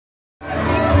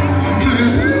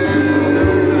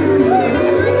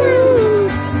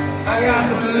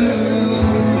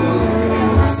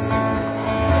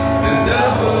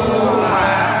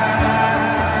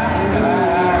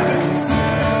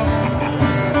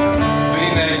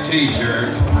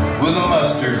t-shirt with a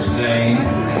mustard stain.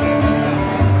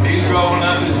 He's rolling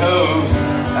up his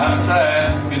hose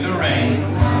outside in the rain.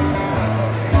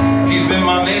 He's been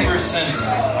my neighbor since,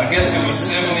 I guess it was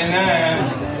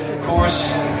 79. Of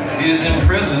course, he was in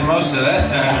prison most of that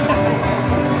time.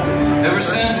 Ever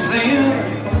since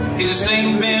then, he just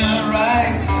ain't been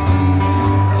right.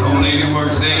 The old lady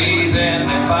works days and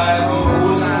they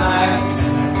 5-0s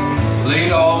nights.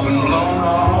 Laid off and blown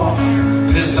off,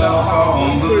 pissed off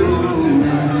on booze.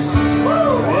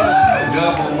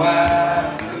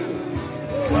 Doublewide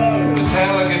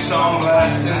Metallica song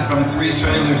blasting from 3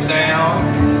 trailers down.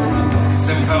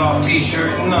 Some cut-off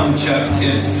t-shirt and nunchuck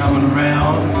kids coming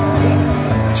around.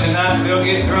 Tonight they'll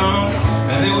get drunk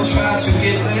and they will try to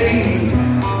get laid.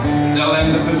 They'll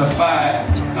end up in a fight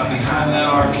out behind that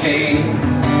arcade.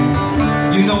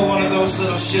 You know, one of those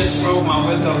little shits broke my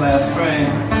window last spring.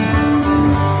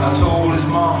 I told his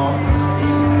mama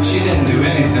she didn't do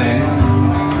anything.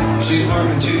 She's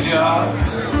working 2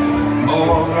 jobs,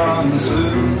 more runs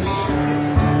loose.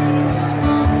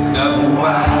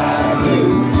 Double-wide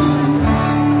blues.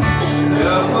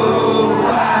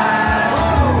 Double-wide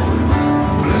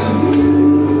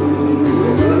blues.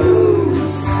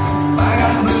 I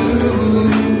got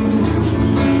blues.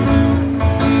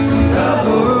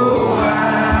 Double-wide.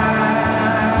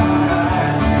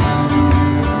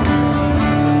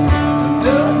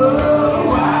 Double-wide.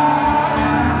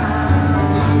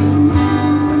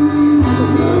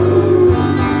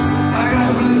 I got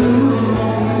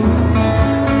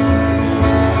blues.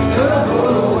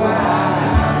 Double-wide.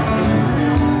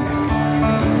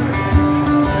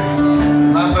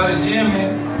 My buddy Jimmy,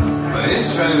 but his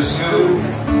trailer's cool.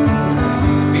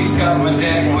 He's got my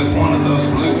deck with one of those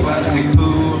blue plastic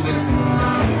pools.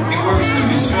 He works the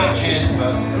construction,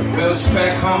 but builds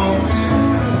spec homes.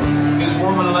 His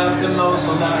woman left him though,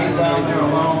 so now he's down there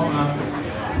alone.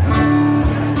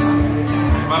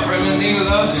 My friend Anita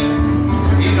loves him,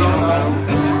 he don't know.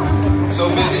 So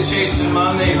busy chasing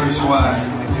my neighbor's wife,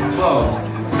 Flo.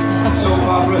 Soap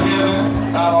opera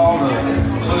heaven, not all the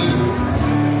clues.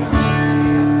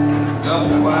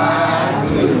 Double-wide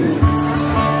blues.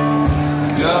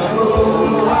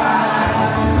 Double-wide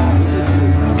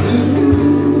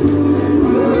blues.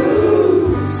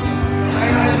 I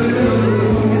got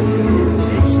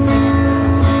blues.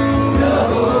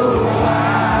 Double-wide.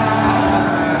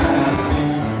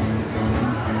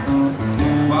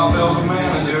 While Bill the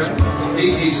manager, he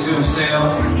keeps to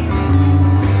himself.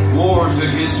 War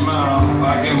took his smile,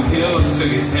 like them pills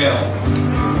took his health.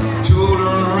 Too old to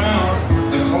run around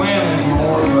the Klan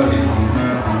anymore, but he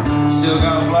still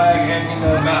got a flag hanging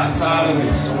up outside of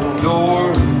his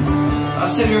door. I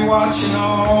sit here watching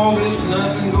all this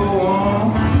nothing go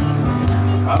on.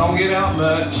 I don't get out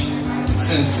much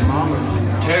since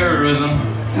terrorism.